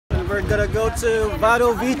we're gonna go to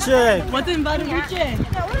Vado Vice. What's in Vado Vice?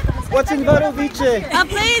 What's in Vado Vice? A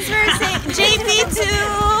place where JP2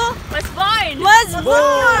 Was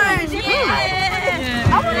born! Yeah.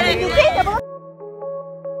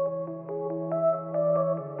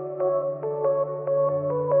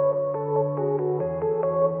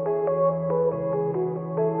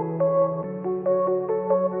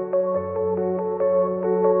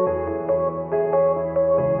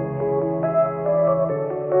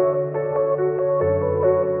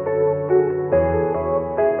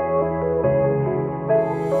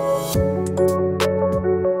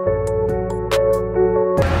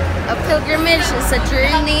 Pilgrimage is a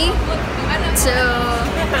journey to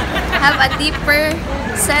have a deeper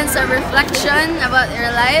sense of reflection about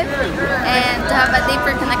your life and to have a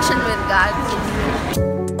deeper connection with God.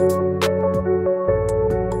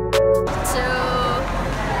 To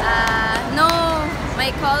know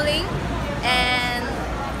my calling and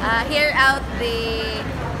hear out the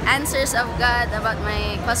answers of God about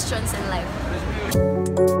my questions in life.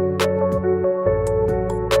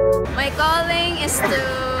 My calling is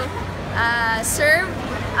to serve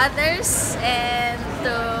others and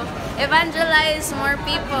to evangelize more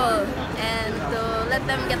people and to let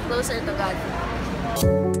them get closer to God.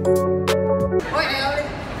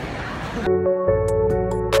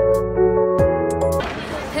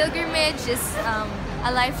 Pilgrimage is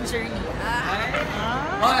a life journey.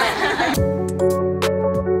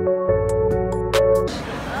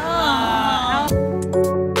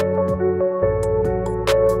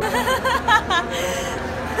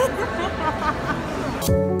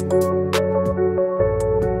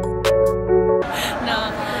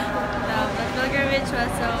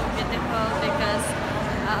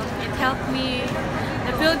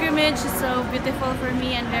 The pilgrimage is so beautiful for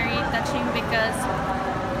me and very touching because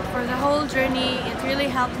for the whole journey it really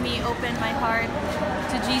helped me open my heart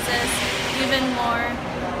to Jesus even more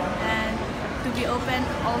and to be open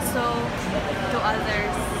also to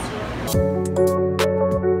others.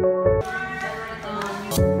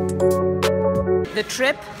 The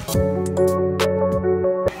trip,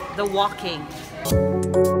 the walking.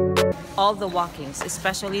 All the walkings,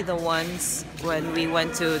 especially the ones when we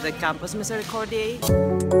went to the Campus Misericordiae,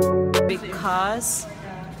 because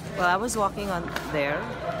while I was walking on there,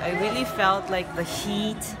 I really felt like the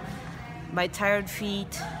heat, my tired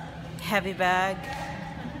feet, heavy bag,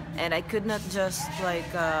 and I could not just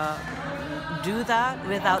like do that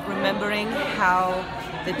without remembering how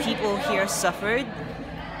the people here suffered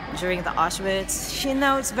during the Auschwitz. You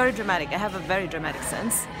know, it's very dramatic. I have a very dramatic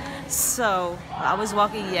sense. So I was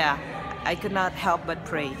walking, yeah. I could not help but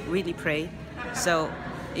pray, really pray. So,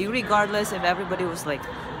 regardless if everybody was like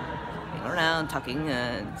around talking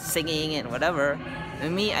and singing and whatever,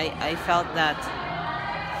 and me, I felt that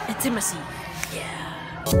intimacy. Yeah.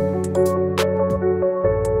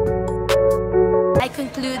 I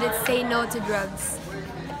concluded say no to drugs.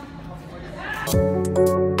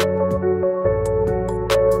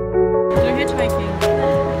 You're hitchhiking.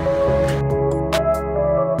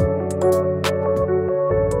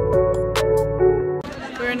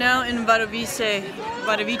 Now in Vado Vice,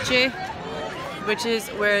 which is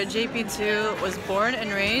where JP2 was born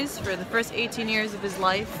and raised for the first 18 years of his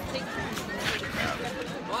life.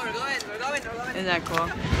 Isn't that cool?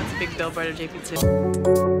 That's a big billboard of JP2.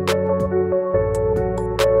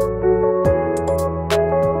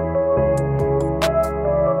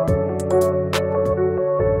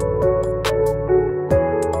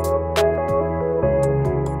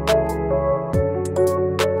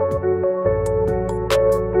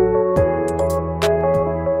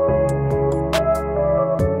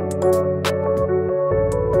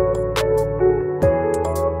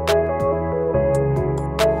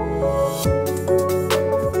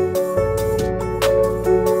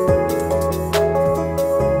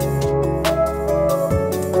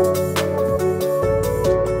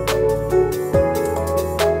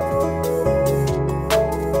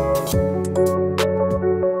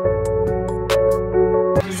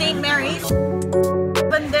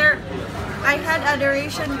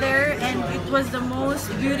 Adoration there, and it was the most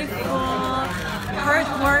beautiful,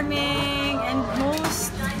 heartwarming, and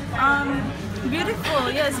most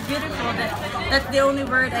beautiful. Yes, beautiful. That's the only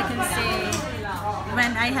word I can say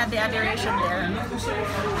when I had the adoration there.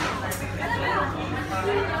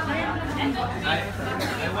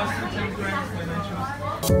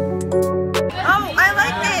 Oh, I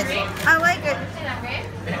like it. I like it.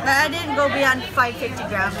 But I didn't go beyond 550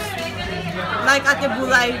 grams. Like at the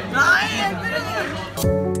Bulay.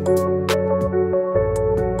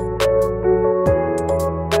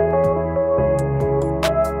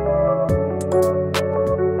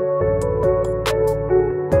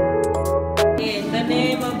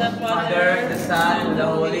 Father, the Son, and the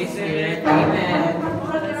Holy Spirit. Amen.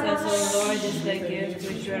 Bless us, O Lord, is the gift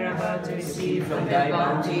which we are about to receive From thy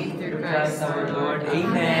bounty, through Christ our Lord.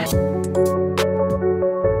 Amen.